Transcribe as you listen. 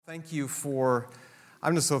Thank you for,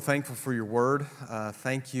 I'm just so thankful for your word.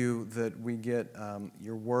 Thank you that we get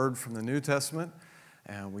your word from the New Testament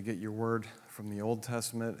and we get your word from the Old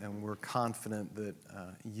Testament, and we're confident that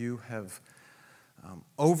you have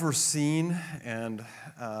overseen and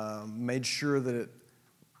made sure that it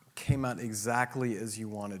came out exactly as you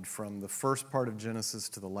wanted from the first part of Genesis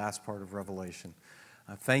to the last part of Revelation.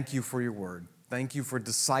 Thank you for your word. Thank you for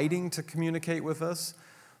deciding to communicate with us,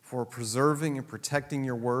 for preserving and protecting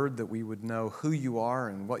your word, that we would know who you are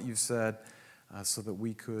and what you said so that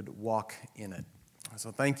we could walk in it.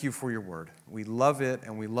 So thank you for your word. We love it,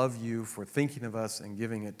 and we love you for thinking of us and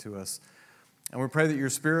giving it to us. And we pray that your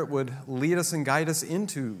Spirit would lead us and guide us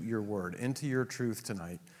into your word, into your truth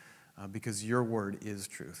tonight, because your word is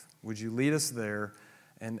truth. Would you lead us there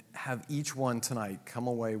and have each one tonight come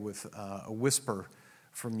away with a whisper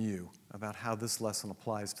from you about how this lesson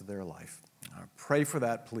applies to their life? Pray for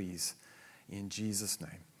that, please, in Jesus' name.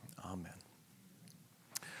 Amen.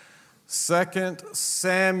 2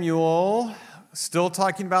 Samuel, still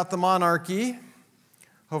talking about the monarchy.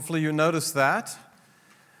 Hopefully you noticed that.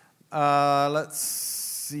 Let's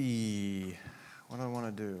see. What do I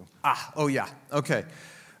want to do? Okay.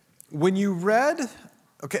 When you read,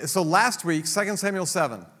 so last week, 2 Samuel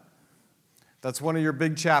 7, that's one of your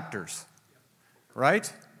big chapters,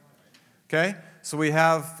 right? Okay. So we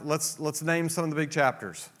have, let's name some of the big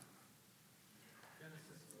chapters.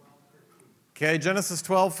 Okay, Genesis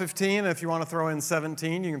 12, 15. If you want to throw in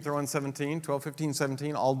 17, you can throw in 17, 12, 15,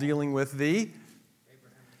 17, all dealing with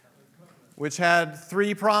which had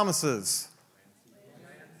 3 promises.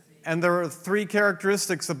 And there are 3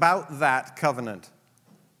 characteristics about that covenant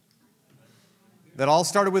that all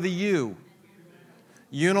started with a U.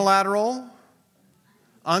 Unilateral,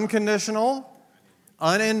 unconditional,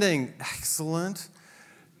 unending. Excellent.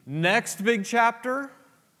 Next big chapter.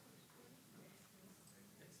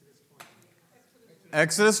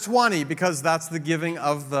 Exodus 20, because that's the giving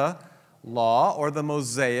of the law or the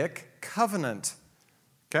Mosaic covenant.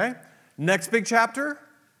 Okay? Next big chapter.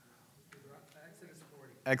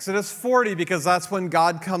 Exodus 40, because that's when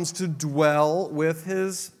God comes to dwell with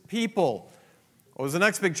his people. What was the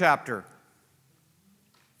next big chapter?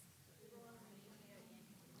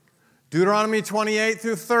 Deuteronomy 28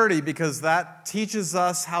 through 30, because that teaches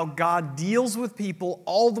us how God deals with people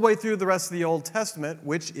all the way through the rest of the Old Testament,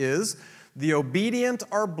 which is the obedient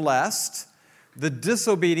are blessed, the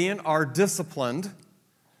disobedient are disciplined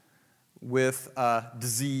with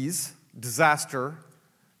disease, disaster,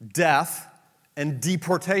 death, and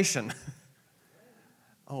deportation.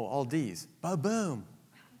 All D's. Ba-boom.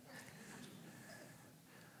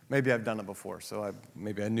 Maybe I've done it before, so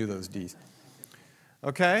maybe I knew those D's.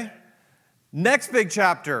 Okay? Next big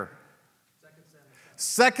chapter,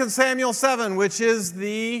 2 Samuel 7, which is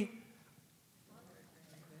the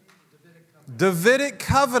Davidic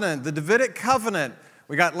covenant. The Davidic covenant.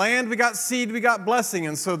 We got land, we got seed, we got blessing.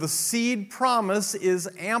 And so the seed promise is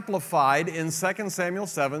amplified in 2 Samuel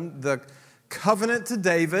 7, the covenant to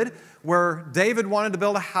David, where David wanted to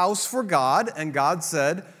build a house for God, and God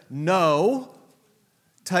said, no.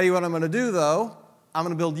 Tell you what I'm going to do, though. I'm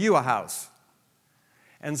going to build you a house.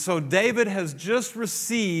 And so David has just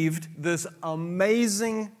received this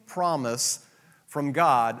amazing promise from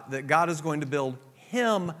God that God is going to build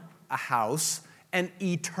him a house, an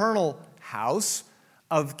eternal house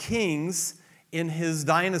of kings in his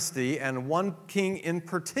dynasty. And one king in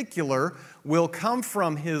particular will come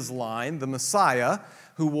from his line, the Messiah,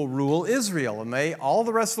 who will rule Israel. And they, all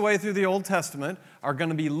the rest of the way through the Old Testament, are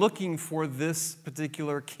going to be looking for this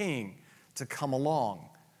particular king to come along.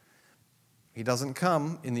 He doesn't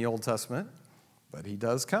come in the Old Testament, but he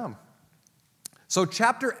does come. So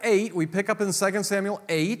chapter 8, we pick up in 2 Samuel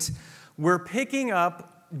 8. We're picking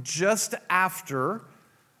up just after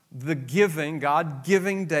the giving, God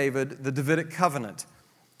giving David the Davidic covenant.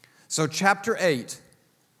 So chapter 8.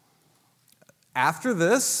 After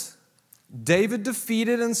this, David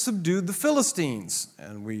defeated and subdued the Philistines.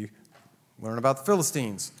 And we learn about the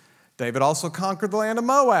Philistines. David also conquered the land of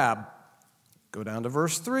Moab. Go down to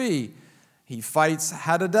verse 3. He fights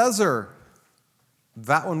Hadadezer.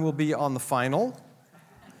 That one will be on the final.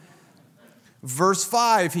 Verse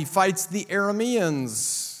 5, he fights the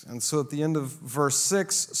Arameans. And so at the end of verse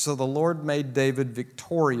 6, so the Lord made David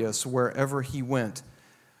victorious wherever he went.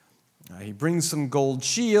 He brings some gold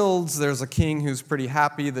shields. There's a king who's pretty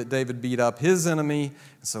happy that David beat up his enemy.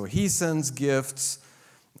 So he sends gifts.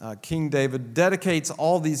 King David dedicates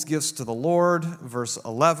all these gifts to the Lord. Verse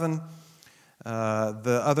 11.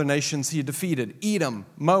 The other nations he defeated: Edom,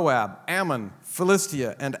 Moab, Ammon,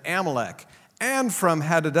 Philistia, and Amalek, and from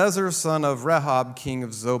Hadadezer, son of Rehob, king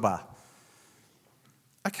of Zobah.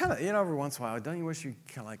 I kind of, every once in a while, don't you wish you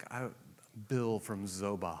kind of like Bill from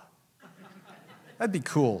Zoba? That'd be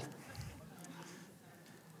cool.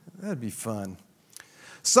 That'd be fun.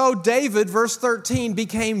 So David, verse 13,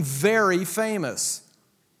 became very famous.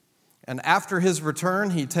 And after his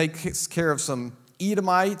return, he takes care of some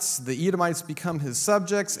Edomites. The Edomites become his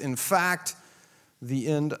subjects. In fact, the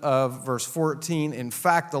end of verse 14, in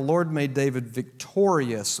fact, the Lord made David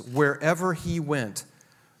victorious wherever he went.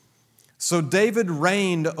 So David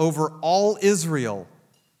reigned over all Israel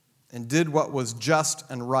and did what was just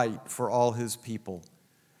and right for all his people.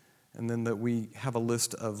 And then that we have a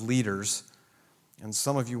list of leaders. And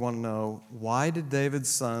some of you want to know, why did David's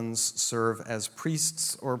sons serve as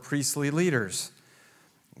priests or priestly leaders?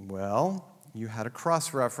 Well, you had a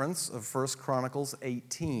cross-reference of 1 Chronicles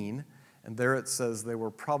 18, and there it says they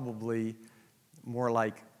were probably more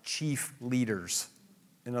like chief leaders.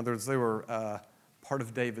 In other words, they were part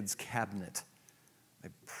of David's cabinet. They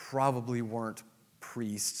probably weren't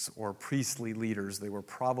priests or priestly leaders. They were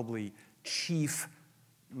probably chief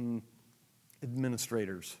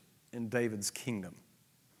administrators in David's kingdom.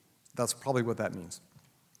 That's probably what that means.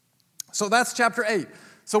 So that's chapter 8.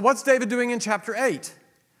 So what's David doing in chapter 8?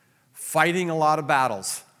 Fighting a lot of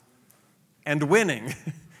battles and winning.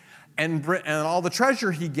 and all the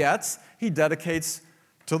treasure he gets, he dedicates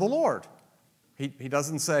to the Lord. He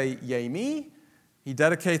doesn't say, yay me. He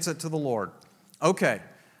dedicates it to the Lord. Okay.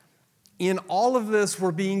 In all of this,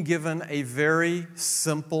 we're being given a very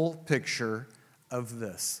simple picture of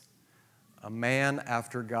this. A man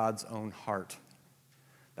after God's own heart.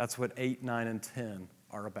 That's what 8, 9, and 10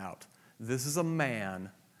 are about. This is a man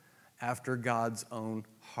after God's own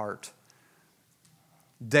heart.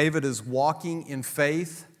 David is walking in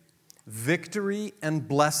faith, victory, and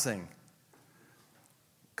blessing.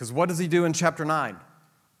 Because what does he do in chapter 9?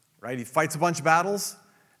 Right? He fights a bunch of battles,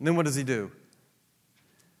 and then what does he do?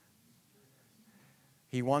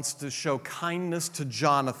 He wants to show kindness to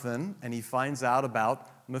Jonathan, and he finds out about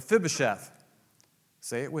Mephibosheth.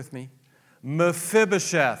 Say it with me.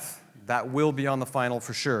 Mephibosheth. That will be on the final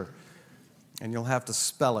for sure. And you'll have to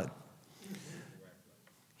spell it.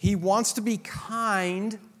 He wants to be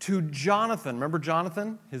kind to Jonathan. Remember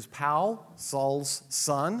Jonathan, his pal, Saul's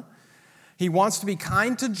son? He wants to be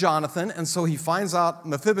kind to Jonathan, and so he finds out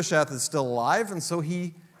Mephibosheth is still alive, and so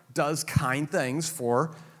he does kind things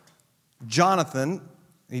for Jonathan.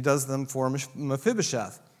 He does them for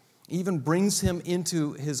Mephibosheth. He even brings him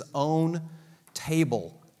into his own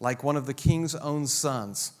table, like one of the king's own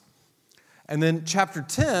sons. And then chapter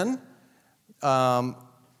 10,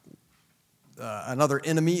 another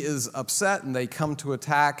enemy is upset, and they come to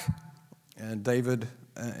attack, and David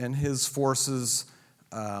and his forces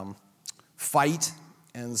fight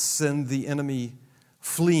and send the enemy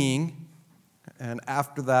fleeing. And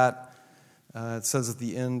after that, it says at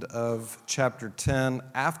the end of chapter 10,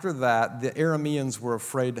 after that, the Arameans were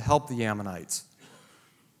afraid to help the Ammonites.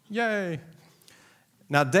 Yay!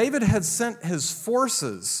 Now, David had sent his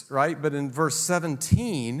forces, right? But in verse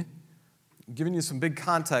 17, giving you some big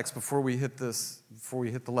context before we hit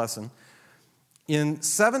the lesson. In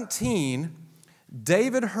 17,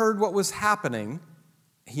 David heard what was happening.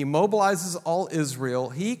 He mobilizes all Israel.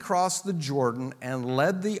 He crossed the Jordan and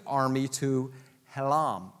led the army to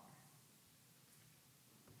Helam.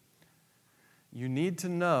 You need to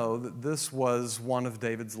know that this was one of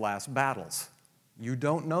David's last battles. You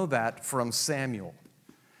don't know that from Samuel.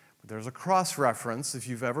 But there's a cross-reference, if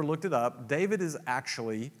you've ever looked it up. David is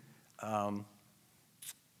actually,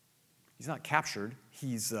 he's not captured.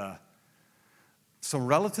 He's, some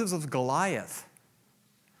relatives of Goliath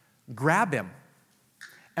grab him,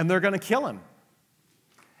 and they're going to kill him.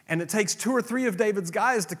 And it takes 2 or 3 of David's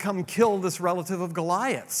guys to come kill this relative of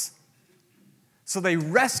Goliath's. So they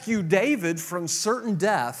rescue David from certain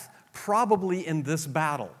death, probably in this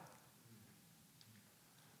battle.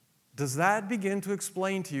 Does that begin to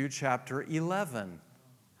explain to you chapter 11?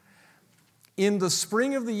 In the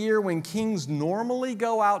spring of the year when kings normally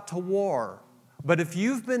go out to war, but if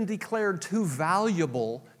you've been declared too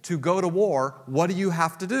valuable to go to war, what do you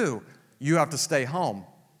have to do? You have to stay home.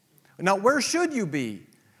 Now, where should you be?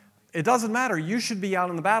 It doesn't matter. You should be out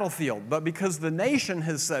on the battlefield. But because the nation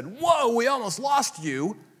has said, whoa, we almost lost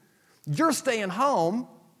you, you're staying home.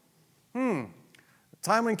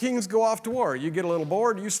 Time when kings go off to war, you get a little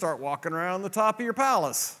bored, you start walking around the top of your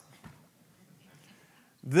palace.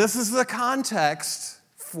 This is the context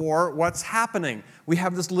for what's happening. We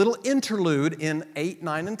have this little interlude in 8,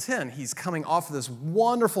 9, and 10. He's coming off of this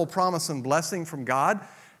wonderful promise and blessing from God,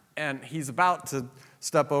 and he's about to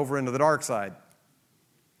step over into the dark side.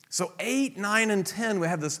 So 8, 9, and 10, we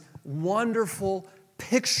have this wonderful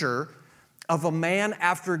picture of a man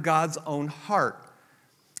after God's own heart.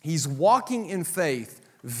 He's walking in faith,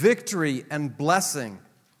 victory, and blessing.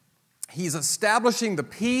 He's establishing the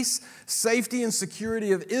peace, safety, and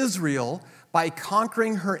security of Israel by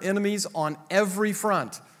conquering her enemies on every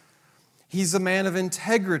front. He's a man of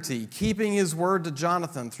integrity, keeping his word to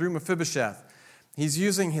Jonathan through Mephibosheth. He's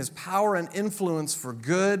using his power and influence for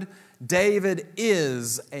good. David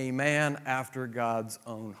is a man after God's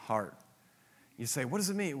own heart. You say, what does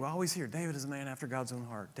it mean? We always hear, David is a man after God's own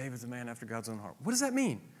heart. David's a man after God's own heart. What does that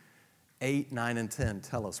mean? 8, 9, and 10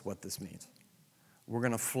 tell us what this means. We're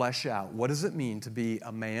going to flesh out, what does it mean to be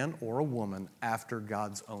a man or a woman after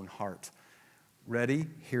God's own heart? Ready?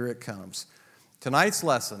 Here it comes. Tonight's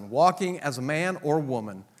lesson, walking as a man or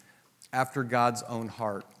woman after God's own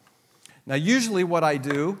heart. Now, usually what I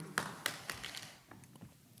do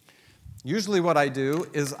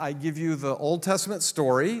is I give you the Old Testament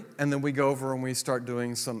story, and then we go over and we start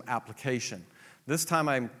doing some application. This time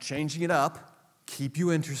I'm changing it up, keep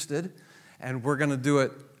you interested, and we're going to do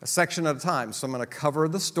it a section at a time. So I'm going to cover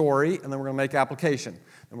the story, and then we're going to make application.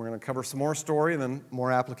 Then we're going to cover some more story, and then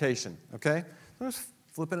more application, okay? So just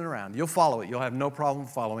flipping it around. You'll follow it. You'll have no problem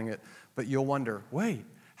following it, but you'll wonder, wait,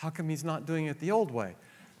 how come he's not doing it the old way?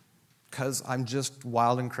 Because I'm just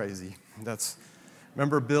wild and crazy.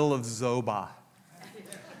 Remember Bill of Zobah.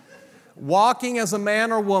 Walking as a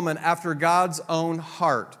man or woman after God's own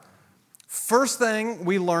heart. First thing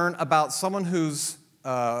we learn about someone who's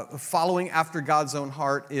following after God's own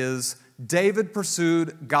heart is David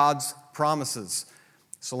pursued God's promises.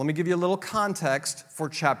 So let me give you a little context for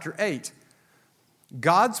chapter 8.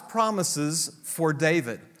 God's promises for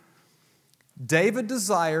David. David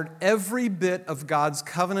desired every bit of God's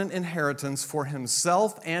covenant inheritance for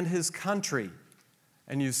himself and his country.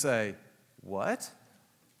 And you say, what?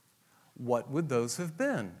 What would those have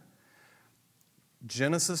been?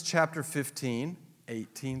 Genesis chapter 15,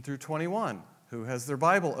 18 through 21. Who has their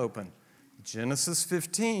Bible open? Genesis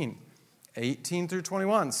 15, 18 through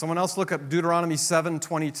 21. Someone else look up Deuteronomy 7,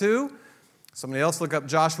 22. Somebody else look up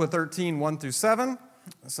Joshua 13, 1 through 7.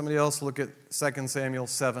 Somebody else look at 2 Samuel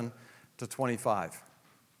 7 to 25.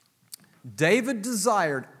 David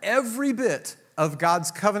desired every bit of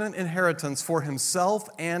God's covenant inheritance for himself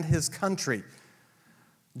and his country.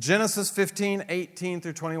 Genesis 15, 18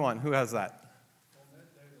 through 21. Who has that? On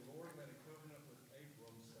that day the Lord made a covenant with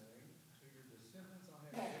Abram, saying, to your descendants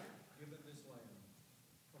I have given this land,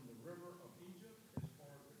 from the river of Egypt as far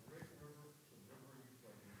as the great river to the river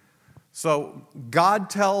Euphrates. So God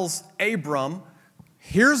tells Abram,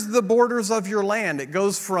 here's the borders of your land. It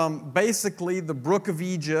goes from basically the brook of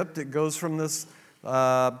Egypt. It goes from this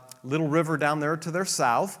little river down there to their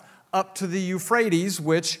south, up to the Euphrates,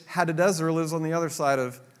 which Hadadezer lives on the other side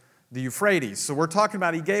of the Euphrates. So we're talking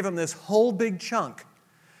about he gave him this whole big chunk.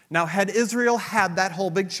 Now, had Israel had that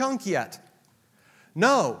whole big chunk yet?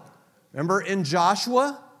 No. Remember in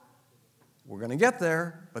Joshua? We're going to get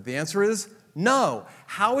there, but the answer is no.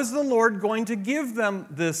 How is the Lord going to give them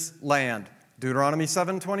this land? Deuteronomy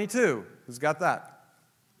 7:22. Who's got that?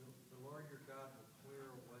 The Lord your God will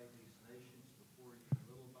clear away these nations before you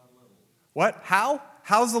little by little. What? How?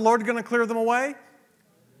 How's the Lord going to clear them away?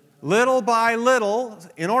 Little by little.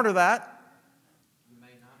 In order that you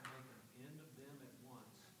may not make an end of them at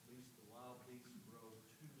once, lest the wild beasts grow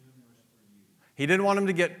too numerous for you. he didn't want them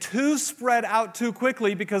to get too spread out too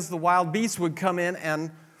quickly because the wild beasts would come in and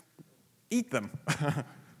eat them.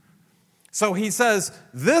 So he says,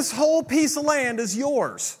 this whole piece of land is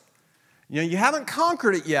yours. You haven't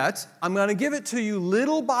conquered it yet. I'm going to give it to you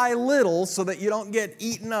little by little so that you don't get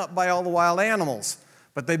eaten up by all the wild animals.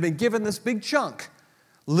 But they've been given this big chunk,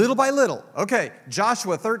 little by little. Okay,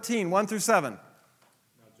 Joshua 13, 1 through 7. Now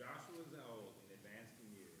Joshua was old and advanced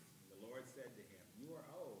in years. And the Lord said to him, you are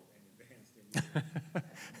old and advanced in years.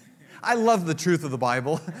 I love the truth of the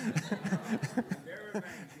Bible. There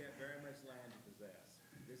remains yet very much land to possess.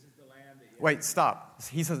 This is the land that you Wait, stop.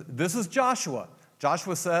 He says, this is Joshua.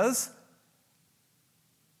 Joshua says,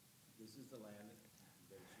 this is the land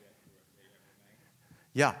that yet remains.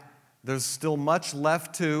 yeah, there's still much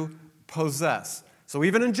left to possess. So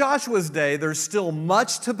even in Joshua's day, there's still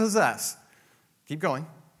much to possess. Keep going.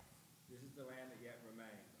 This is the land that yet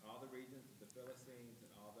remains. All the regions of the Philistines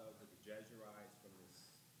and all those of the Jezreelites from the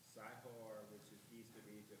Sihor, which is east of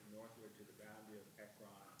Egypt, northward to the boundary of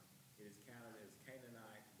Ekron. It is counted as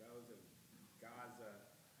Canaanite. Those of Gaza,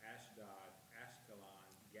 Ashdod, Ashkelon,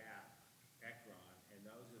 Gath, Ekron, and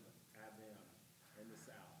those of Abim in the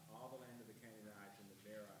south. All the land of the Canaanites in the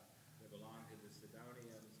Mirah that belong to the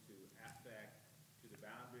Sidonians, to Aphek, to the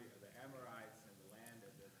boundary of the Amorites, and the land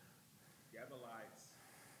of the Gebalites,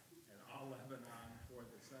 and all Lebanon toward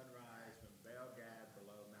the sunrise from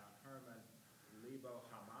Lebo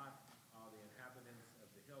Hamath, all the inhabitants of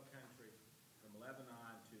the hill country, from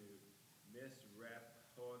Lebanon to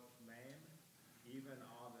Misrephoth-maim, even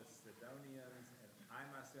all the Sidonians, and I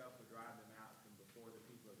myself will drive them out from before the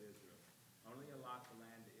people of Israel. Only allot the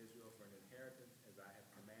land to Israel for an inheritance, as I have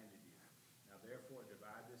commanded you. Now therefore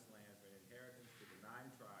divide this land for an inheritance to the 9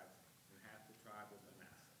 tribes, and half the tribe of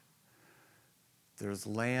Manasseh. There's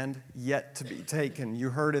land yet to be taken.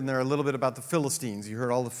 You heard in there a little bit about the Philistines. You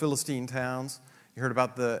heard all the Philistine towns. You heard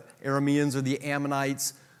about the Arameans or the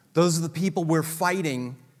Ammonites. Those are the people we're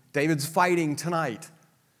fighting. David's fighting tonight.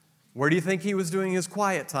 Where do you think he was doing his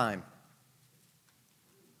quiet time?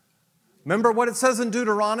 Remember what it says in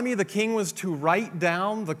Deuteronomy? The king was to write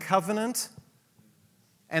down the covenant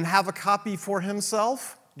and have a copy for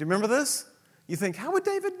himself. Do you remember this? You think, how would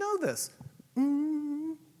David know this?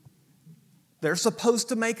 They're supposed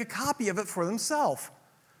to make a copy of it for themselves.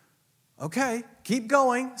 Okay, keep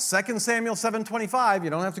going. 2 Samuel 7:25. You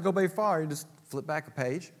don't have to go very far. You just flip back a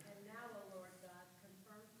page. And now, O Lord God,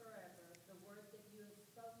 confirm forever the word that you have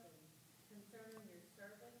spoken concerning your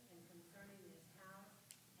servant and concerning this house,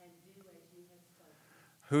 and do as you have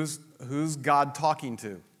spoken. Who's God talking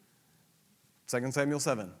to? 2 Samuel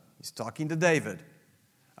 7. He's talking to David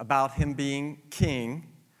about him being king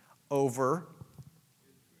over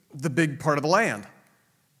the big part of the land.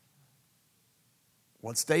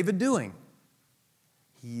 What's David doing?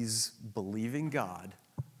 He's believing God,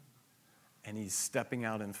 and he's stepping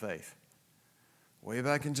out in faith. Way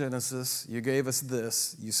back in Genesis, you gave us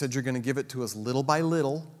this. You said you're going to give it to us little by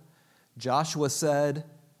little. Joshua said,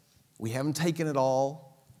 we haven't taken it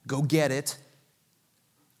all. Go get it.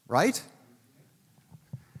 Right?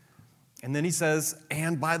 And then he says,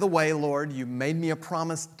 and by the way, Lord, you made me a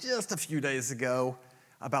promise just a few days ago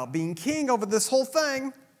about being king over this whole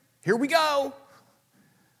thing. Here we go.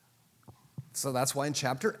 So that's why in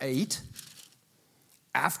chapter 8,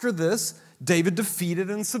 after this, David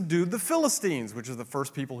defeated and subdued the Philistines, which are the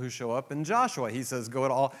first people who show up in Joshua. He says, go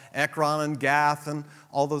to all Ekron and Gath and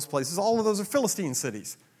all those places. All of those are Philistine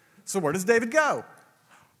cities. So where does David go?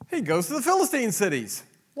 He goes to the Philistine cities.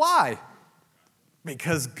 Why?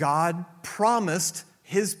 Because God promised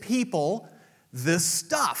his people this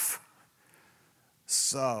stuff.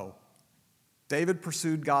 So, David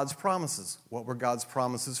pursued God's promises. What were God's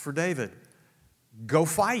promises for David? Go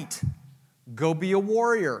fight. Go be a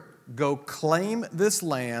warrior. Go claim this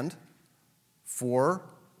land for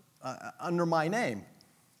under my name.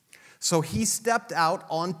 So he stepped out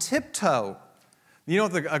on tiptoe. You know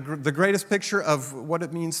the greatest picture of what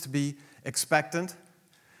it means to be expectant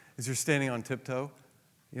is you're standing on tiptoe.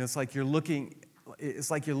 You know, it's like you're looking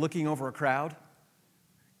over a crowd.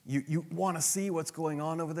 You want to see what's going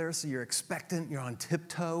on over there, so you're expectant, you're on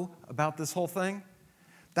tiptoe about this whole thing.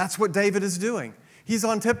 That's what David is doing. He's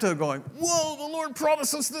on tiptoe going, whoa, the Lord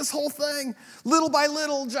promised us this whole thing. Little by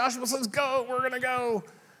little, Joshua says, go, we're going to go,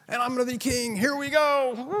 and I'm going to be king. Here we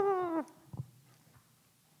go.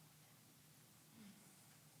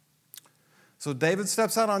 So David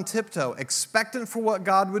steps out on tiptoe, expectant for what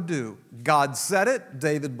God would do. God said it,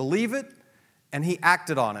 David believed it, and he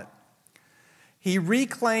acted on it. He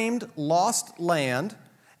reclaimed lost land,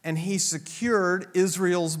 and he secured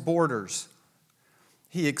Israel's borders.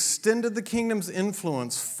 He extended the kingdom's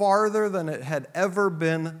influence farther than it had ever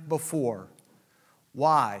been before.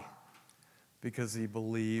 Why? Because he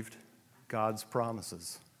believed God's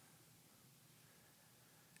promises.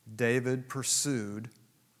 David pursued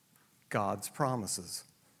God's promises.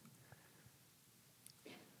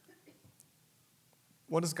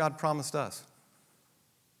 What has God promised us?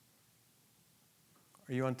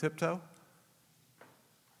 Are you on tiptoe?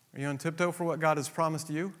 Are you on tiptoe for what God has promised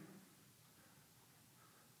you?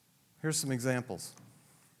 Here's some examples.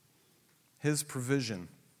 His provision.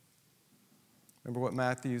 Remember what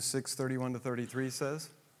Matthew 6:31-33 says?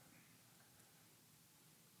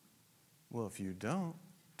 Well, if you don't,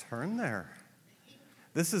 turn there.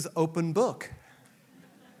 This is open book.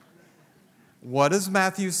 What does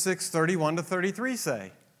Matthew 6:31-33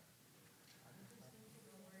 say?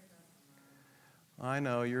 I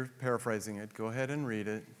know, you're paraphrasing it. Go ahead and read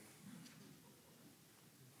it.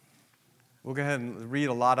 We'll go ahead and read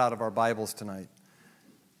a lot out of our Bibles tonight.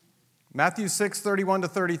 Matthew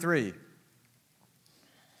 6:31-33.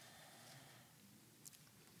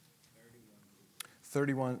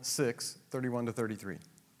 31:6:31-33. So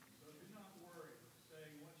do not worry,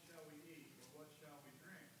 saying, what shall we eat, or what shall we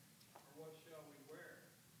drink, or what shall we wear?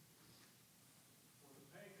 For the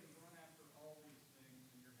pagans run after all these things,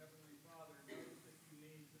 and your heavenly Father knows that you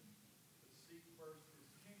need them. But seek first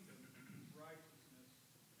his kingdom and his righteousness,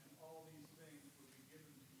 and all these things will be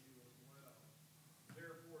given to you as well.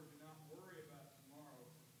 Therefore, do not worry about tomorrow.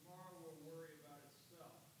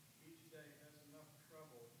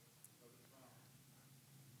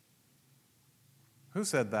 Who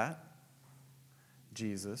said that?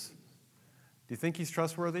 Jesus. Do you think he's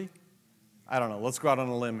trustworthy? I don't know. Let's go out on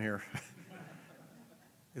a limb here.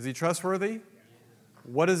 Is he trustworthy?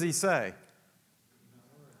 What does he say?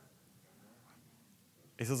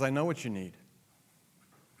 He says, I know what you need.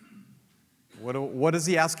 What is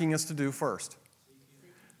he asking us to do first?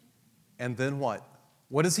 And then what?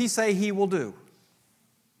 What does he say he will do?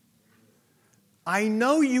 I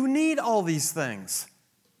know you need all these things.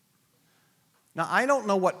 Now, I don't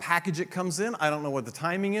know what package it comes in. I don't know what the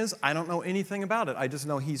timing is. I don't know anything about it. I just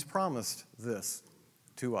know he's promised this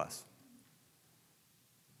to us.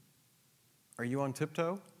 Are you on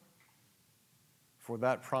tiptoe for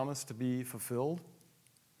that promise to be fulfilled?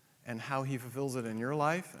 And how he fulfills it in your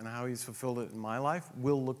life and how he's fulfilled it in my life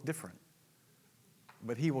will look different.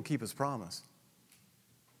 But he will keep his promise.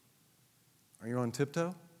 Are you on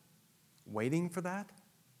tiptoe? Waiting for that?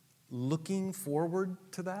 Looking forward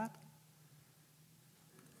to that?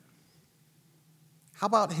 How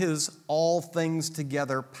about his all things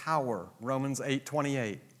together power? Romans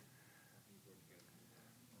 8:28.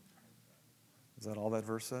 Is that all that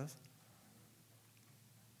verse says?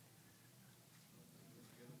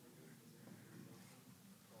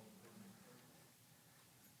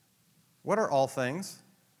 What are all things?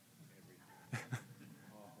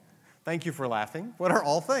 Thank you for laughing. What are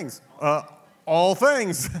all things? All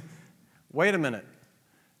things. Wait a minute.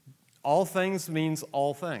 All things means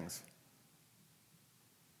all things.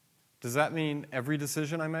 Does that mean every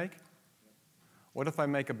decision I make? What if I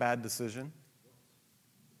make a bad decision?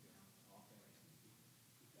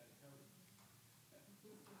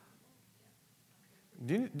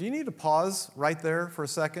 Do you need to pause right there for a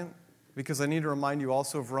second? Because I need to remind you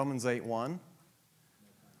also of Romans 8:1.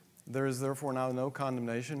 There is therefore now no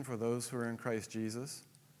condemnation for those who are in Christ Jesus.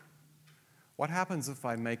 What happens if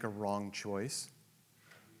I make a wrong choice?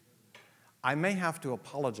 I may have to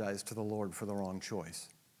apologize to the Lord for the wrong choice.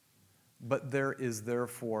 But there is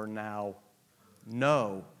therefore now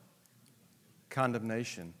no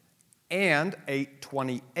condemnation. And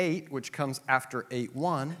 8:28, which comes after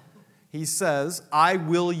 8:1, he says, I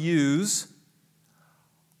will use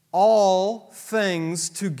all things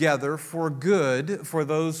together for good for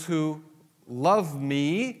those who love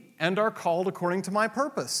me and are called according to my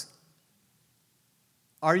purpose.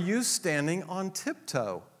 Are you standing on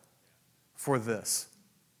tiptoe for this?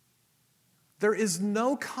 There is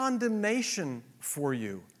no condemnation for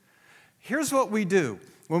you. Here's what we do.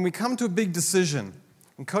 When we come to a big decision,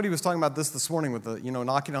 and Cody was talking about this morning with the,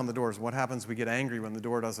 knocking on the doors. What happens? We get angry when the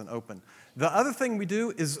door doesn't open. The other thing we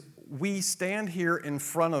do is we stand here in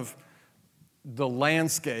front of the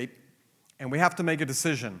landscape and we have to make a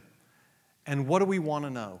decision. And what do we want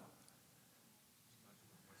to know?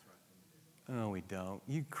 No, we don't.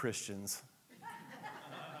 You Christians.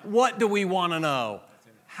 What do we want to know?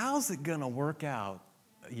 How's it going to work out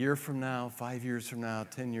a year from now, 5 years from now,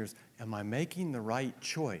 10 years? Am I making the right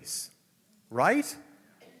choice? Right?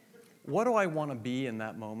 What do I want to be in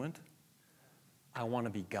that moment? I want to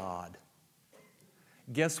be God.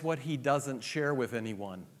 Guess what he doesn't share with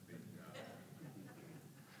anyone?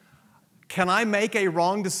 Can I make a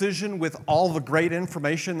wrong decision with all the great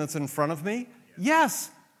information that's in front of me? Yes.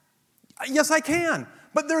 Yes, I can.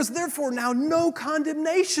 But there's therefore now no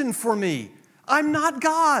condemnation for me. I'm not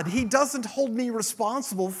God. He doesn't hold me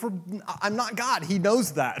responsible for, I'm not God. He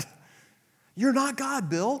knows that. You're not God,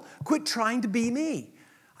 Bill. Quit trying to be me.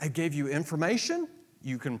 I gave you information.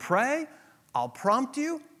 You can pray. I'll prompt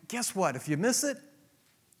you. Guess what? If you miss it,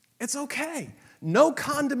 it's okay. No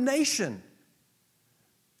condemnation.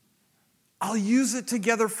 I'll use it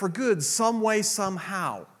together for good some way,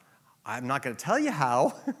 somehow. I'm not going to tell you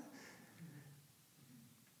how. Do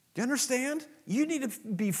you understand? You need to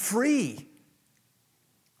be free.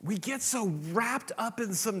 We get so wrapped up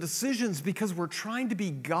in some decisions because we're trying to be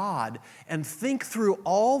God and think through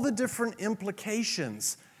all the different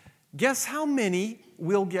implications. Guess how many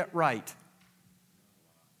we'll get right?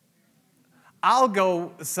 I'll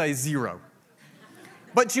go say 0.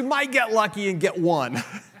 But you might get lucky and get 1.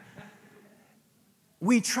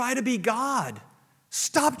 We try to be God.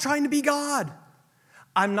 Stop trying to be God.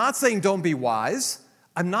 I'm not saying don't be wise.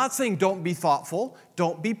 I'm not saying don't be thoughtful.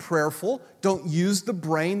 Don't be prayerful. Don't use the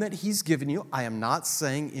brain that he's given you. I am not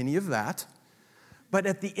saying any of that. But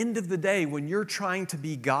at the end of the day, when you're trying to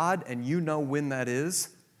be God and you know when that is,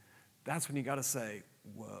 that's when you got to say,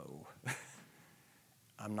 whoa,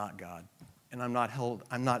 I'm not God. And I'm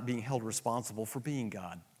not being held responsible for being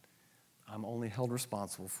God. I'm only held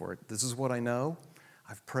responsible for it. This is what I know.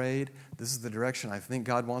 I've prayed. This is the direction I think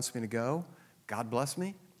God wants me to go. God bless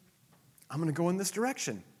me. I'm going to go in this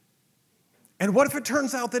direction. And what if it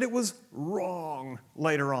turns out that it was wrong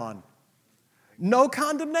later on? No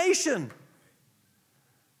condemnation.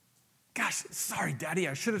 Gosh, sorry, Daddy,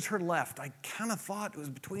 I should have turned left. I kind of thought it was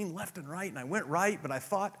between left and right, and I went right, but I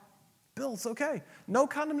thought, Bill, it's okay. No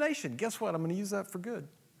condemnation. Guess what? I'm going to use that for good.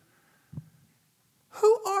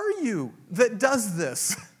 Who are you that does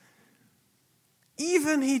this?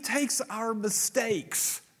 Even he takes our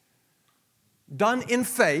mistakes done in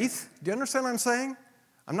faith. Do you understand what I'm saying?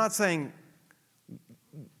 I'm not saying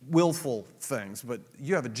willful things, but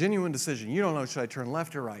you have a genuine decision. You don't know, should I turn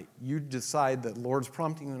left or right? You decide that the Lord's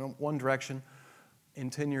prompting you in one direction. In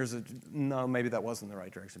 10 years, no, maybe that wasn't the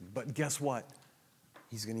right direction. But guess what?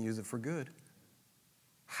 He's going to use it for good.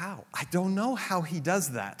 How? I don't know how he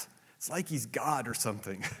does that. It's like he's God or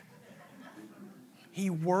something. He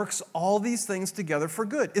works all these things together for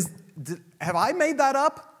good. Have I made that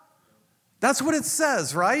up? That's what it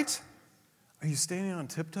says, right? Are you standing on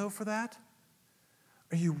tiptoe for that?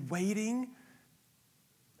 Are you waiting?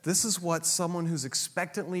 This is what someone who's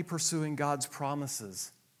expectantly pursuing God's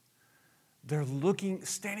promises. They're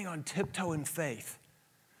standing on tiptoe in faith.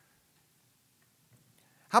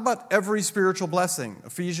 How about every spiritual blessing?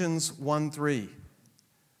 Ephesians 1:3.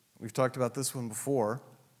 We've talked about this one before,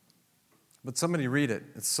 but somebody read it.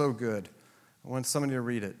 It's so good. I want somebody to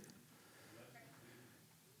read it. Blessed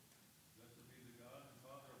be the God and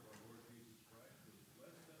Father of our Lord Jesus Christ, who has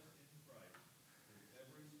blessed us in Christ with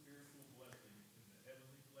every spiritual blessing in the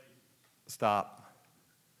heavenly places. Stop.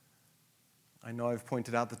 I know I've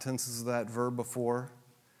pointed out the tenses of that verb before.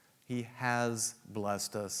 He has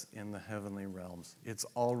blessed us in the heavenly realms. It's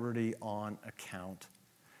already on account,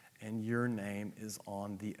 and your name is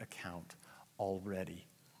on the account already.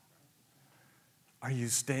 Are you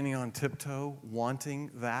standing on tiptoe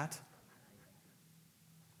wanting that?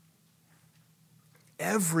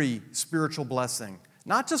 Every spiritual blessing,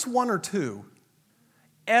 not just one or two,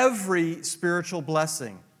 every spiritual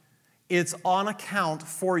blessing, it's on account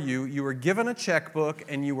for you. You were given a checkbook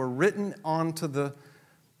and you were written onto the,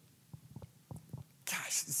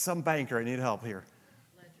 some banker, I need help here.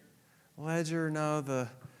 Ledger, no,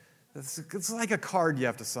 it's like a card you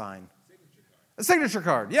have to sign. A signature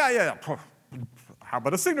card. Yeah. How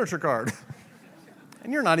about a signature card?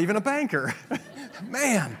 And you're not even a banker.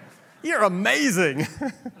 Man, you're amazing.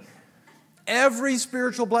 Every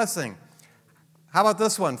spiritual blessing. How about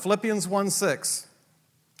this one? Philippians 1:6.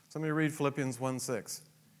 Somebody read Philippians 1:6.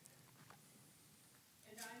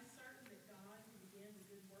 And I am certain that God, who began the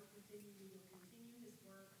good work within you, will continue his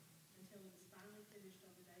work until it is finally finished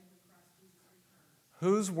on the day when Christ Jesus returns.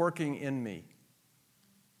 Who's working in me?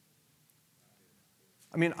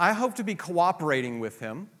 I mean, I hope to be cooperating with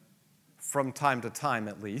him from time to time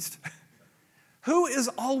at least. Who is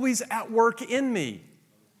always at work in me?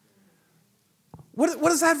 What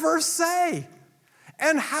does that verse say?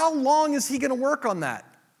 And how long is he going to work on that?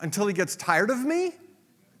 Until he gets tired of me?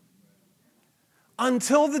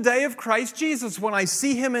 Until the day of Christ Jesus, when I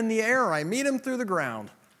see him in the air, I meet him through the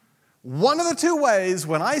ground. One of the two ways,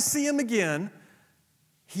 when I see him again,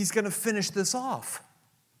 he's going to finish this off.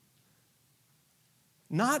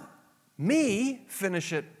 Not me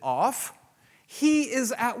finish it off. He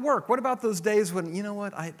is at work. What about those days when, you know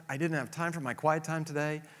what, I didn't have time for my quiet time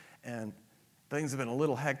today, and things have been a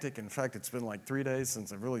little hectic. In fact, it's been like 3 days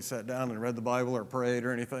since I've really sat down and read the Bible or prayed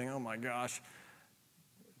or anything. Oh my gosh.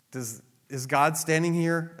 Is God standing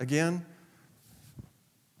here again?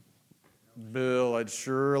 Bill, I'd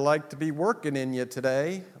sure like to be working in you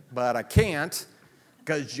today, but I can't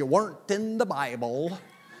because you weren't in the Bible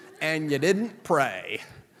and you didn't pray.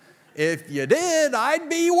 If you did, I'd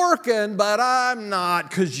be working, but I'm not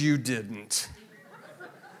because you didn't.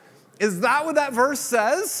 Is that what that verse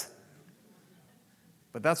says?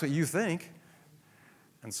 But that's what you think,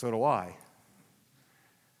 and so do I.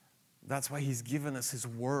 That's why he's given us his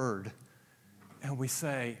word. And we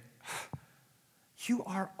say, you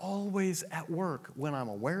are always at work when I'm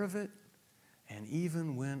aware of it, and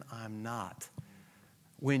even when I'm not.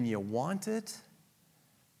 When you want it,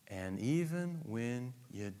 and even when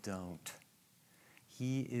you don't.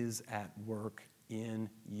 He is at work in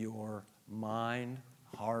your mind,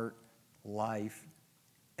 heart, life,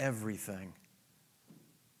 everything.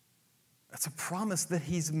 That's a promise that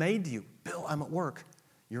he's made to you. Bill, I'm at work.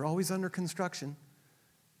 You're always under construction.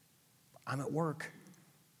 I'm at work.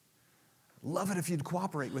 Love it if you'd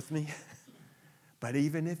cooperate with me. But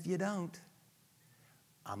even if you don't,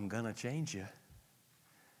 I'm going to change you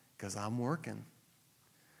because I'm working.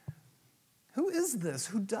 Who is this?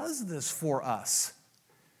 Who does this for us?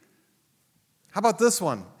 How about this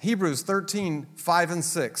one? Hebrews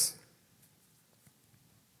 13:5-6.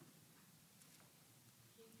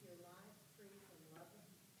 Keep your life free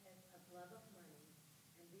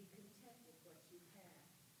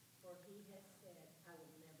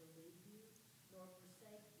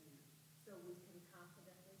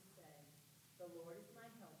The Lord is my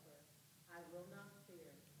helper. I will not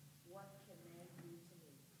fear. What can man do to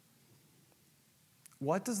me?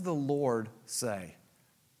 What does the Lord say?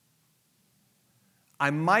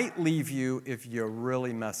 I might leave you if you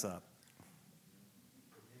really mess up.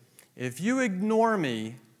 If you ignore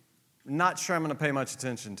me, not sure I'm going to pay much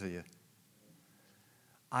attention to you.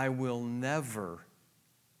 I will never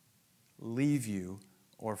leave you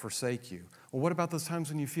or forsake you. Well, what about those times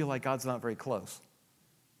when you feel like God's not very close?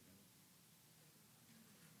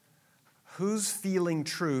 Who's feeling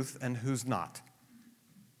truth and who's not?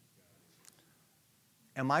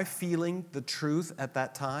 Am I feeling the truth at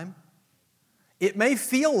that time? It may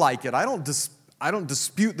feel like it. I don't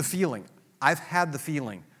dispute the feeling. I've had the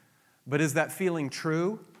feeling. But is that feeling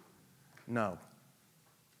true? No.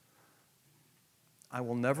 I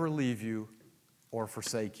will never leave you or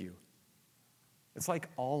forsake you. It's like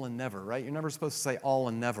all and never, right? You're never supposed to say all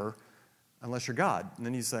and never unless you're God. And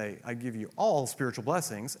then you say, I give you all spiritual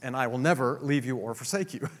blessings, and I will never leave you or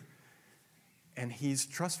forsake you. And He's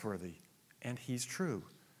trustworthy, and He's true.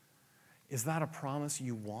 Is that a promise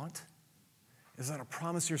you want? Is that a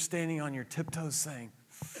promise you're standing on your tiptoes saying,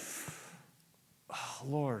 oh,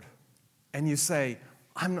 Lord? And you say,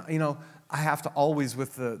 I have to always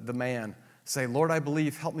with the man say, Lord, I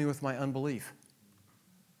believe, help me with my unbelief.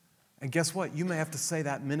 And guess what? You may have to say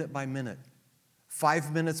that minute by minute,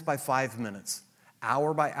 5 minutes by 5 minutes,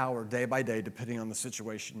 hour by hour, day by day, depending on the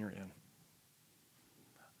situation you're in.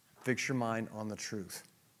 Fix your mind on the truth.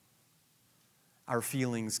 Our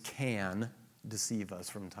feelings can deceive us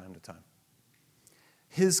from time to time.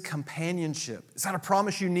 His companionship. Is that a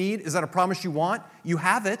promise you need? Is that a promise you want? You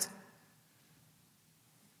have it.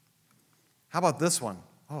 How about this one?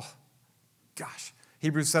 Oh, gosh.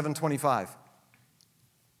 Hebrews 7:25.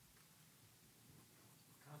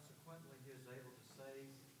 Consequently, He is able to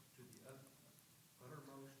save to the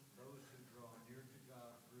uttermost those who draw near to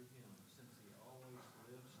God through Him, since He always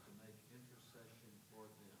lives to make intercession for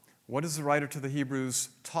them. What is the writer to the Hebrews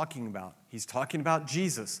talking about? He's talking about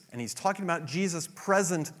Jesus, and he's talking about Jesus'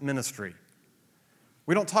 present ministry.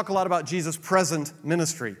 We don't talk a lot about Jesus' present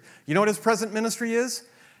ministry. You know what his present ministry is?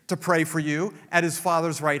 To pray for you at his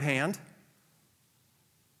Father's right hand,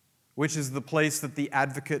 which is the place that the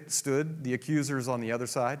advocate stood. The accuser is on the other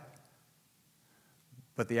side,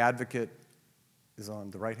 but the advocate is on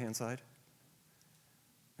the right-hand side.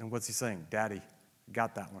 And what's he saying? Daddy,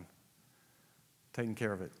 got that one. Taking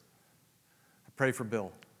care of it. I pray for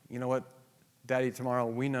Bill. You know what, Daddy, tomorrow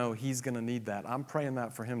we know he's going to need that. I'm praying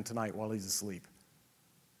that for him tonight while he's asleep.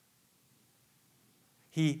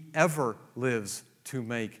 He ever lives to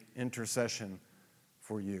make intercession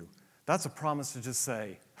for you. That's a promise to just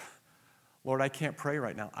say, Lord, I can't pray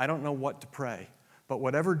right now. I don't know what to pray. But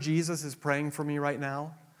whatever Jesus is praying for me right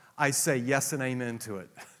now, I say yes and amen to it.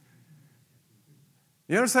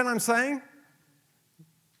 You understand what I'm saying?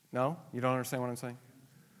 No? You don't understand what I'm saying?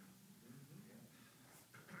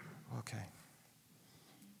 Okay.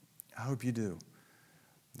 I hope you do.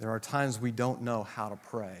 There are times we don't know how to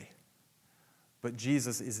pray, but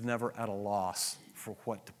Jesus is never at a loss for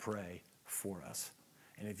what to pray for us.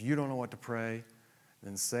 And if you don't know what to pray,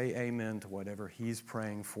 then say amen to whatever he's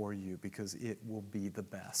praying for you, because it will be the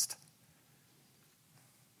best.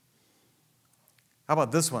 How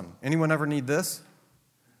about this one? Anyone ever need this?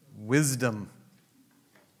 Wisdom.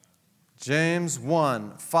 James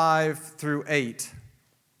 1, 5 through 8.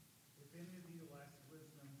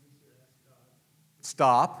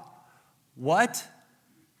 Stop. What?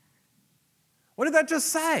 What did that just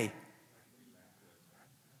say?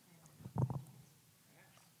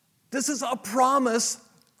 This is a promise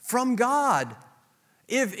from God.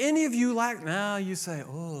 If any of you lack, now you say,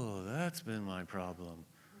 oh, that's been my problem.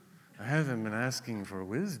 I haven't been asking for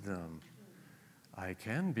wisdom. I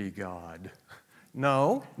can be God.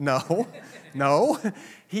 No.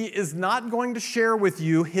 He is not going to share with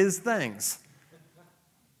you his things.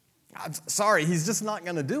 I'm sorry, he's just not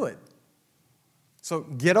going to do it. So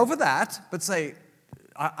get over that, but say,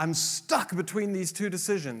 I'm stuck between these two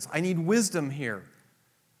decisions. I need wisdom here.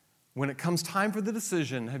 When it comes time for the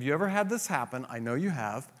decision, have you ever had this happen? I know you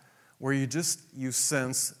have, where you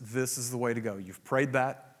sense this is the way to go. You've prayed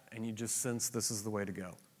that, and you just sense this is the way to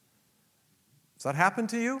go. Does that happen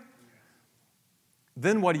to you?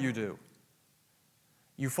 Then what do?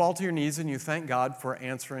 You fall to your knees and you thank God for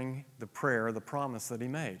answering the prayer, the promise that he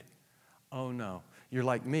made. Oh no, you're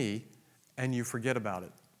like me, and you forget about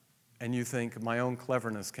it. And you think, my own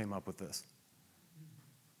cleverness came up with this.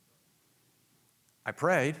 I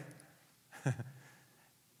prayed,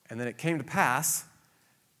 and then it came to pass,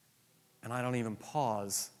 and I don't even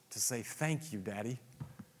pause to say, thank you, Daddy.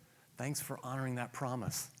 Thanks for honoring that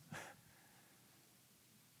promise.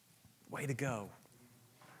 Way to go.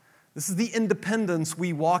 This is the independence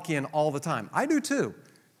we walk in all the time. I do too.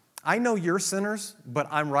 I know you're sinners, but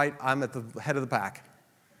I'm at the head of the pack.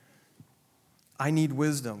 I need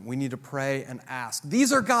wisdom. We need to pray and ask.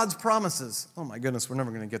 These are God's promises. Oh my goodness, we're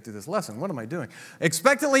never going to get through this lesson. What am I doing?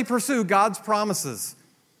 Expectantly pursue God's promises.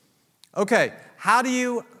 Okay, how do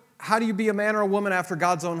you be a man or a woman after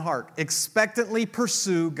God's own heart? Expectantly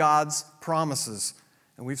pursue God's promises.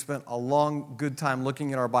 And we've spent a long, good time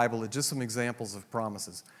looking at our Bible at just some examples of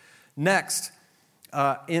promises. Next,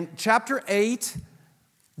 in chapter 8,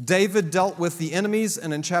 David dealt with the enemies,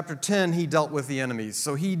 and in chapter 10, he dealt with the enemies.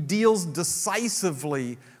 So he deals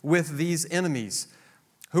decisively with these enemies.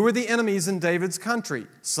 Who were the enemies in David's country?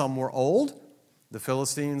 Some were old, the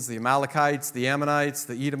Philistines, the Amalekites, the Ammonites,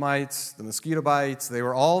 the Edomites, the mosquito bites, they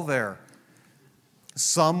were all there.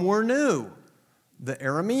 Some were new, the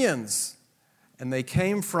Arameans, and they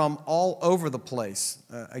came from all over the place.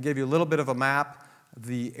 I gave you a little bit of a map.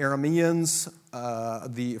 The Arameans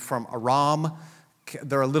from Aram,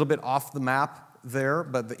 they're a little bit off the map there,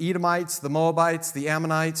 but the Edomites, the Moabites, the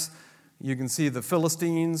Ammonites, you can see the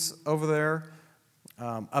Philistines over there,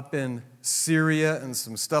 up in Syria and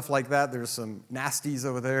some stuff like that. There's some nasties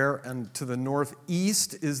over there, and to the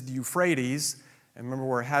northeast is the Euphrates. And remember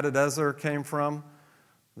where Hadadezer came from?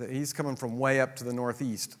 He's coming from way up to the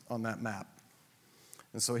northeast on that map.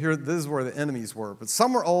 And so here, this is where the enemies were. But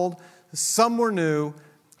some were old, some were new.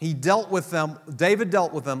 He dealt with them, David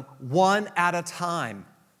dealt with them one at a time.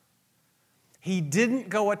 He didn't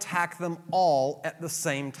go attack them all at the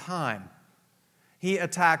same time. He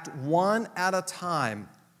attacked one at a time.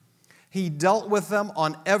 He dealt with them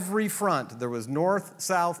on every front. There was north,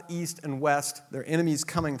 south, east, and west. There are enemies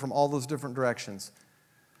coming from all those different directions.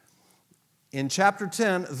 In chapter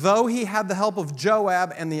 10, though he had the help of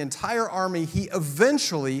Joab and the entire army, he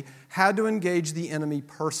eventually had to engage the enemy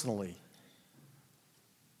personally.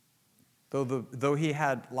 Though he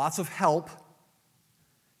had lots of help,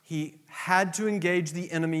 he had to engage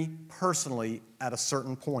the enemy personally at a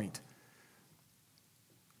certain point.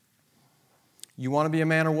 You want to be a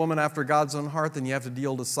man or woman after God's own heart, then you have to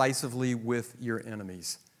deal decisively with your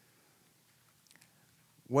enemies.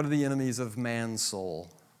 What are the enemies of man's soul?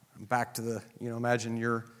 Back to the, imagine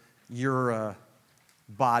your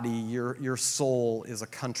body, your soul is a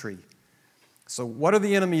country. So what are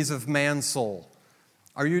the enemies of man's soul?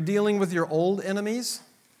 Are you dealing with your old enemies?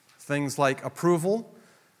 Things like approval,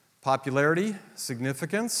 popularity,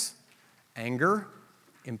 significance, anger,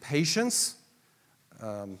 impatience,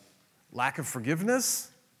 lack of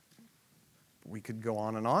forgiveness. We could go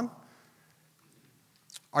on and on.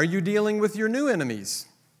 Are you dealing with your new enemies?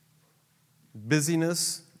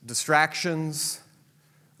 Busyness, distractions.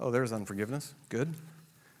 Oh, there's unforgiveness. Good.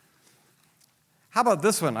 How about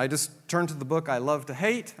this one? I just turned to the book I love to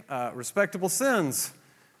hate, Respectable Sins.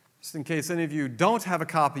 Just in case any of you don't have a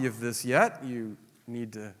copy of this yet, you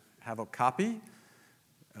need to have a copy.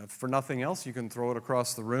 For nothing else, you can throw it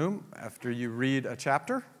across the room after you read a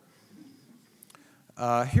chapter.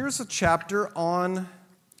 Here's a chapter on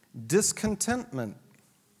discontentment.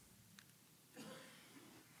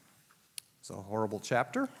 It's a horrible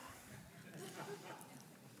chapter.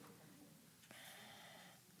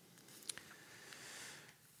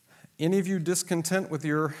 Any of you discontent with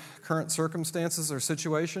your current circumstances or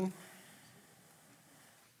situation?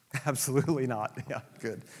 Absolutely not. Yeah,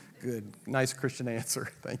 good. Nice Christian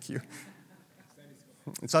answer. Thank you.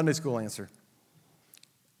 Sunday school answer.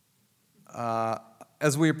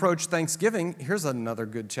 As we approach Thanksgiving, here's another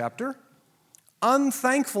good chapter.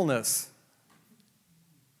 Unthankfulness.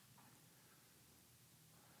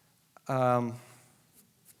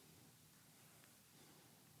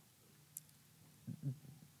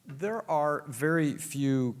 There are very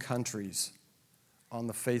few countries on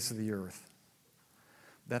the face of the earth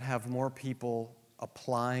that have more people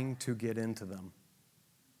applying to get into them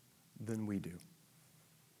than we do.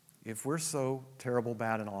 If we're so terrible,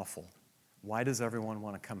 bad, and awful, why does everyone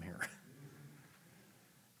want to come here?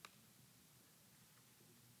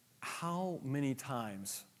 How many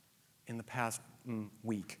times in the past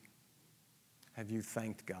week have you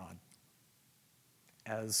thanked God?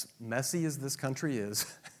 As messy as this country is,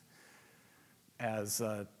 as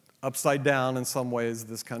upside down in some ways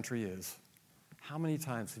this country is, how many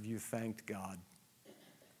times have you thanked God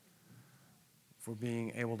for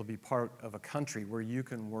being able to be part of a country where you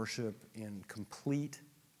can worship in complete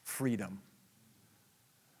freedom?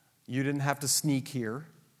 You didn't have to sneak here.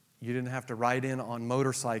 You didn't have to ride in on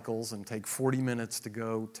motorcycles and take 40 minutes to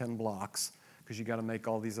go 10 blocks because you got to make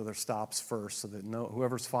all these other stops first so that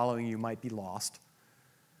whoever's following you might be lost.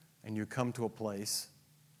 And you come to a place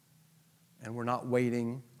And we're not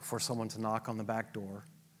waiting for someone to knock on the back door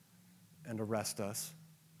and arrest us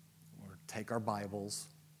or take our Bibles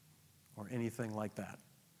or anything like that.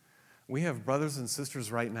 We have brothers and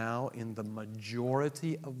sisters right now in the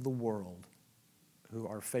majority of the world who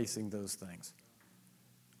are facing those things.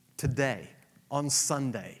 Today, on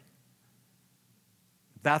Sunday,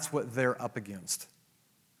 that's what they're up against.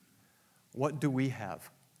 What do we have?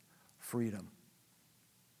 Freedom.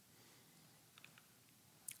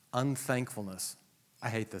 Unthankfulness. I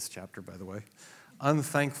hate this chapter, by the way.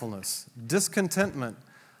 Unthankfulness. Discontentment.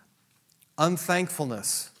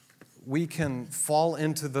 Unthankfulness. We can fall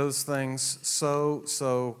into those things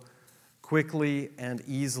so quickly and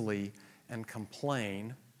easily and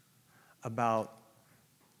complain about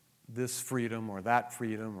this freedom or that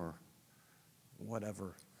freedom or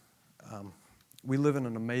whatever. We live in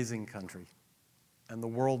an amazing country, and the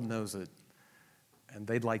world knows it, and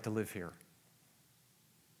they'd like to live here.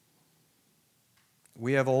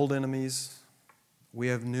 We have old enemies. We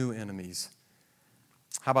have new enemies.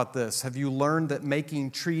 How about this? Have you learned that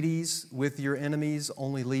making treaties with your enemies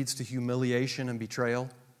only leads to humiliation and betrayal?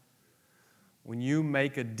 When you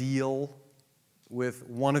make a deal with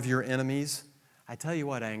one of your enemies, I tell you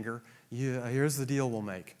what, anger, here's the deal we'll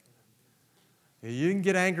make. You can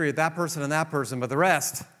get angry at that person and that person, but the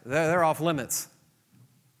rest, they're off limits.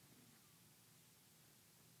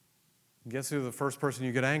 Guess who the first person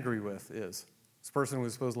you get angry with is? This person who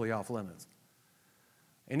is supposedly off limits.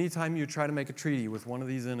 Anytime you try to make a treaty with one of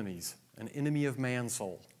these enemies, an enemy of man's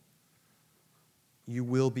soul, you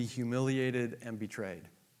will be humiliated and betrayed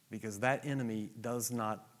because that enemy does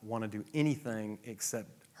not want to do anything except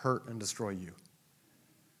hurt and destroy you.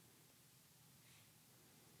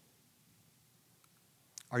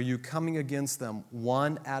 Are you coming against them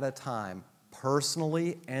one at a time,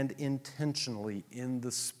 personally and intentionally in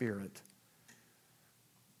the Spirit?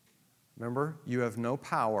 Remember, you have no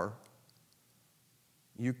power.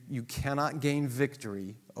 You cannot gain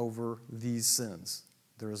victory over these sins.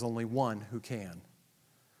 There is only one who can.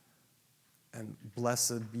 And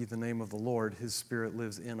blessed be the name of the Lord. His Spirit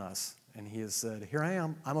lives in us. And He has said, here I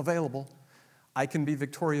am. I'm available. I can be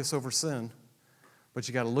victorious over sin. But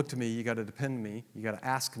you got to look to me. You got to depend on me. You got to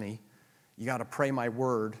ask me. You got to pray my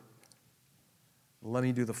word. Let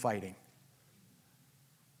me do the fighting.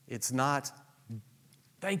 It's not,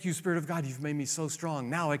 thank you, Spirit of God, you've made me so strong.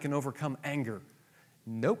 Now I can overcome anger.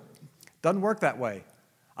 Nope. Doesn't work that way.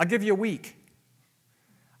 I'll give you a week.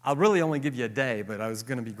 I'll really only give you a day, but I was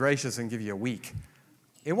going to be gracious and give you a week.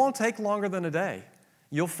 It won't take longer than a day.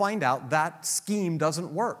 You'll find out that scheme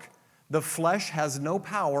doesn't work. The flesh has no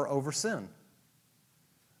power over sin.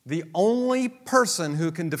 The only person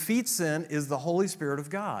who can defeat sin is the Holy Spirit of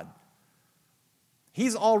God.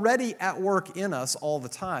 He's already at work in us all the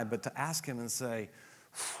time, but to ask Him and say,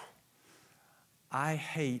 I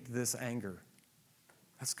hate this anger.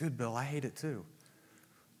 That's good, Bill. I hate it too.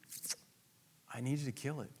 I need you to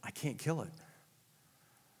kill it. I can't kill it.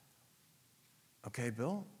 Okay,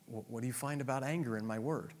 Bill, what do you find about anger in my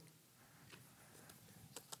word?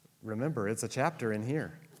 Remember, it's a chapter in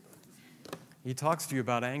here. He talks to you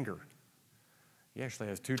about anger. He actually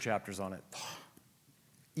has 2 chapters on it.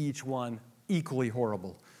 Each one equally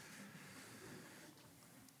horrible.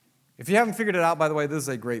 If you haven't figured it out, by the way, this is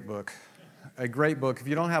a great book. A great book. If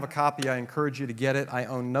you don't have a copy, I encourage you to get it. I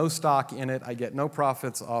own no stock in it. I get no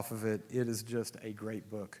profits off of it. It is just a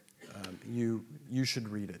great book. You should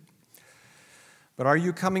read it. But are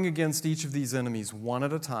you coming against each of these enemies one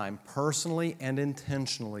at a time, personally and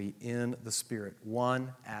intentionally in the Spirit?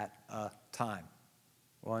 One at a time.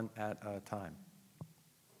 One at a time.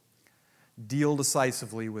 Deal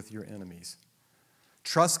decisively with your enemies.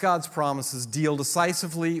 Trust God's promises. Deal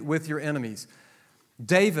decisively with your enemies.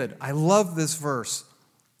 David, I love this verse.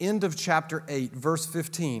 End of chapter 8, verse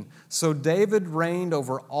 15. So David reigned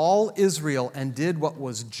over all Israel and did what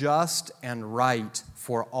was just and right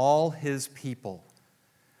for all his people.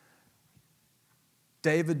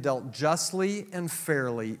 David dealt justly and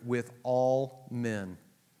fairly with all men.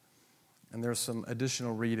 And there's some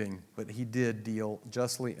additional reading, but he did deal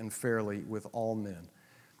justly and fairly with all men.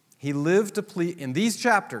 He lived to please, in these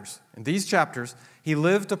chapters, he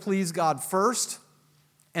lived to please God first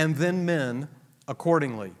and then men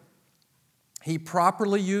accordingly. He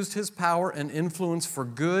properly used his power and influence for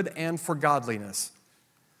good and for godliness.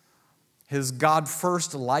 His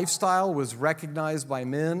God-first lifestyle was recognized by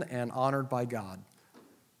men and honored by God.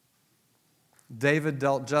 David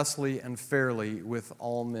dealt justly and fairly with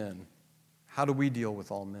all men. How do we deal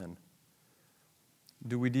with all men?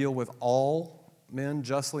 Do we deal with all men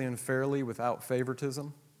justly and fairly without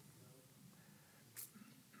favoritism?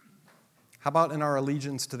 How about in our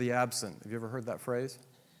allegiance to the absent? Have you ever heard that phrase?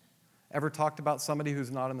 Ever talked about somebody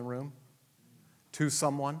who's not in the room? To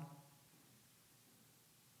someone?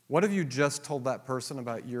 What have you just told that person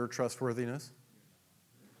about your trustworthiness?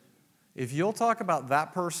 If you'll talk about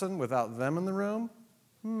that person without them in the room,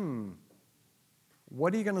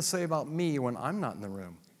 what are you going to say about me when I'm not in the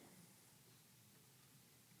room?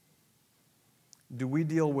 Do we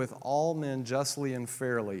deal with all men justly and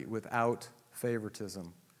fairly without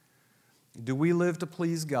favoritism? Do we live to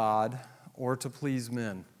please God or to please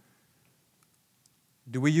men?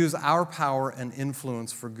 Do we use our power and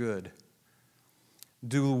influence for good?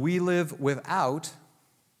 Do we live without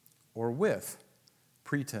or with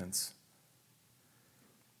pretense?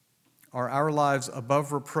 Are our lives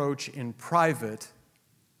above reproach in private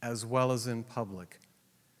as well as in public?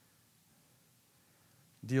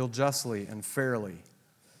 Deal justly and fairly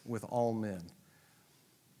with all men.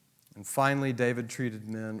 And finally, David treated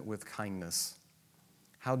men with kindness.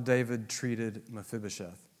 How David treated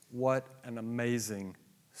Mephibosheth. What an amazing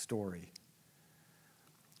story.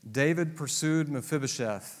 David pursued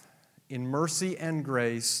Mephibosheth in mercy and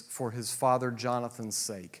grace for his father Jonathan's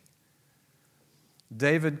sake.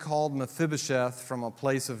 David called Mephibosheth from a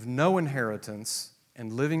place of no inheritance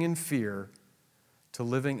and living in fear to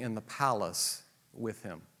living in the palace with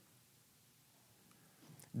him.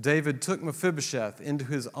 David took Mephibosheth into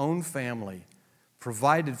his own family,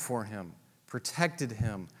 provided for him, protected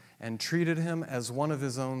him, and treated him as one of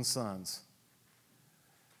his own sons.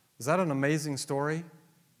 Is that an amazing story?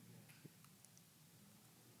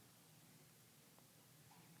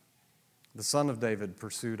 The Son of David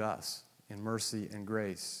pursued us in mercy and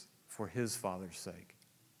grace for his Father's sake.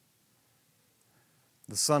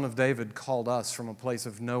 The Son of David called us from a place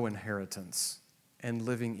of no inheritance and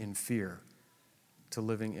living in fear to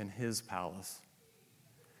living in his palace.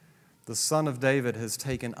 The Son of David has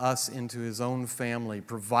taken us into his own family,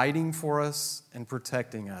 providing for us and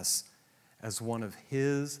protecting us as one of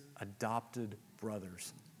his adopted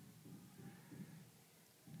brothers.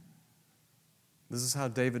 This is how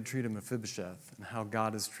David treated Mephibosheth and how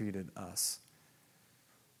God has treated us.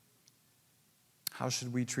 How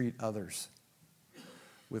should we treat others?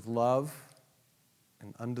 With love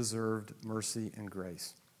and undeserved mercy and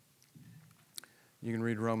grace. You can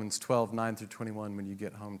read Romans 12, 9 through 21 when you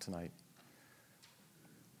get home tonight.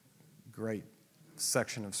 Great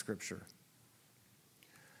section of Scripture.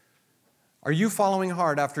 Are you following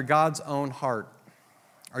hard after God's own heart?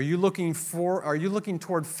 Are you looking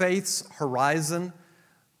toward faith's horizon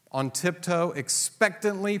on tiptoe,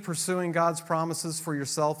 expectantly pursuing God's promises for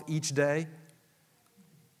yourself each day?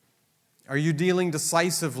 Are you dealing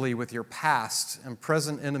decisively with your past and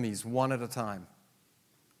present enemies one at a time?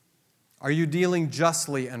 Are you dealing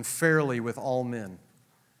justly and fairly with all men?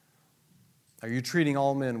 Are you treating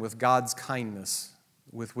all men with God's kindness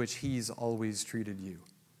with which He's always treated you?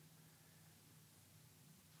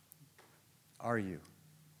 Are you?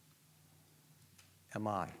 Am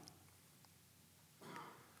I?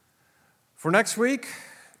 For next week,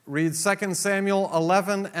 read 2 Samuel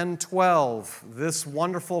 11 and 12. This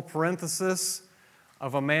wonderful parenthesis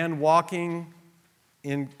of a man walking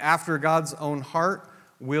after God's own heart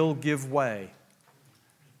will give way.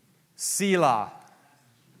 Selah.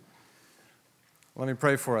 Let me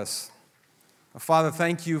pray for us. Father,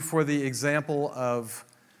 thank you for the example of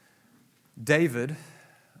David.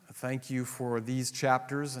 Thank you for these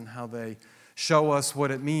chapters and how they show us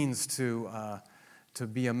what it means to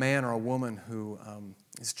be a man or a woman who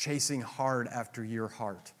is chasing hard after your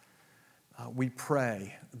heart. We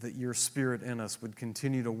pray that your Spirit in us would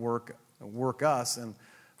continue to work us, and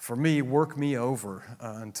for me, work me over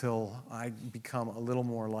until I become a little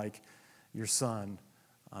more like your Son,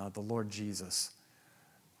 the Lord Jesus.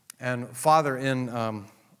 And Father, in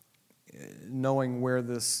knowing where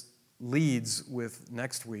this leads with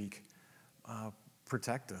next week,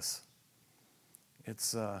 protect us.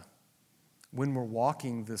 It's when we're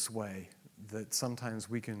walking this way that sometimes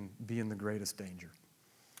we can be in the greatest danger.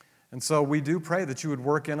 And so we do pray that you would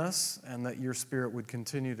work in us and that your Spirit would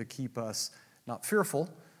continue to keep us not fearful,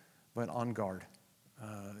 but on guard.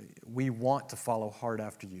 We want to follow hard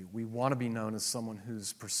after you. We want to be known as someone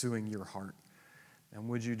who's pursuing your heart. And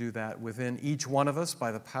would you do that within each one of us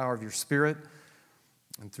by the power of your Spirit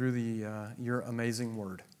and through your amazing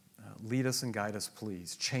word. Lead us and guide us,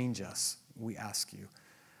 please. Change us, we ask you.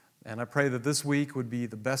 And I pray that this week would be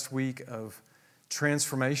the best week of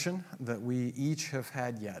transformation that we each have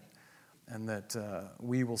had yet, and that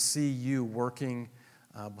we will see you working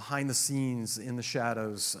behind the scenes, in the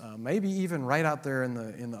shadows, maybe even right out there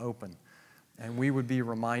in the open. And we would be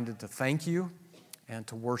reminded to thank you and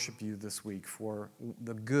to worship you this week for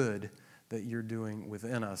the good that you're doing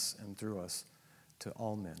within us and through us to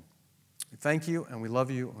all men. We thank you and we love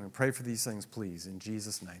you, and we pray for these things, please, in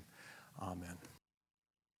Jesus' name. Amen.